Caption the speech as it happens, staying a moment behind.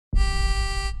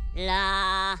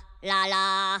La, la,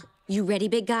 la. You ready,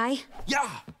 big guy? Yeah,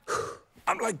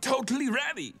 I'm like totally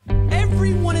ready.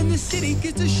 Everyone in the city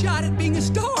gets a shot at being a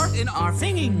star in our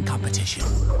singing competition.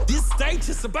 This stage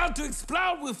is about to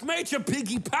explode with Major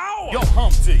Piggy power. Yo,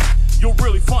 Humpty, you're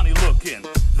really funny looking.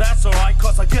 That's alright,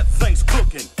 cause I get things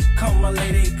cooking. Come, my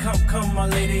lady, come, my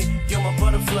lady. You're my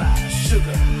butterfly,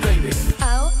 sugar, baby.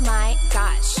 Oh my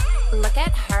gosh, look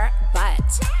at her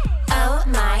butt. Oh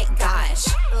my gosh,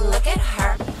 look at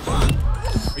her.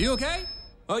 Are you okay?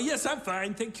 Oh, yes, I'm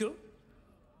fine, thank you.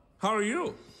 How are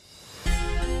you?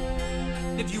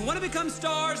 If you want to become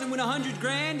stars and win 100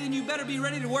 grand, then you better be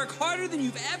ready to work harder than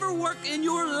you've ever worked in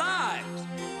your lives.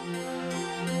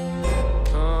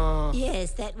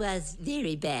 Yes, that was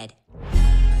very bad.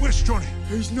 Where's Johnny?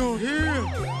 He's not here.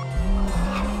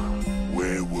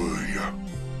 Where were you?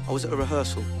 I was at a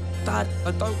rehearsal. Dad,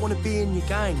 I don't want to be in your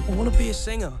game. I want to be a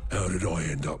singer. How did I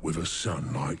end up with a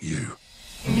son like you?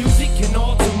 Music can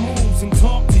alter moves and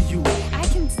talk to you. I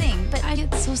can sing, but I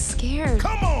get so scared.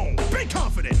 Come on, be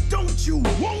confident. Don't you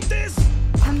want this?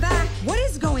 I'm back. What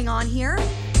is going on here?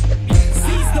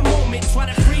 Seize the moment, try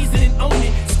to freeze it and own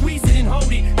it. Squeeze it and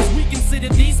hold it, cause we consider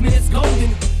these minutes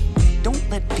golden. Don't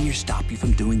let fear stop you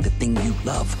from doing the thing you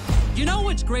love. You know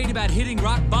what's great about hitting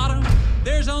rock bottom?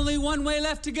 There's only one way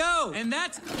left to go, and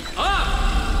that's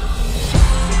up!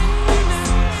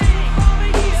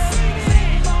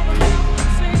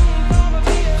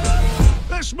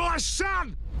 That's my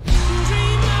son!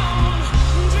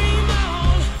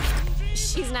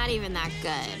 She's not even that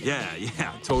good.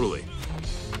 Yeah, totally.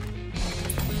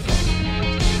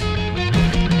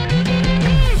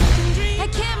 I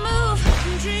can't move.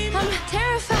 I'm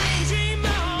terrified.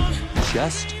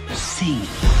 Just sing.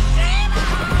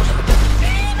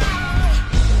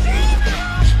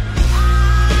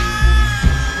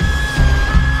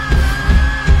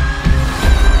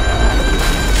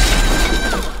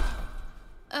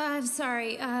 I'm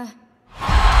sorry,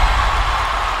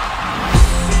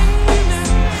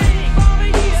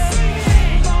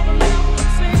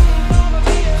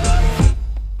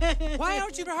 Why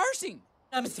aren't you rehearsing?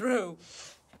 I'm through.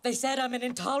 They said I'm an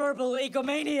intolerable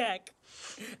egomaniac.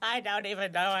 I don't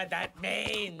even know what that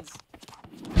means.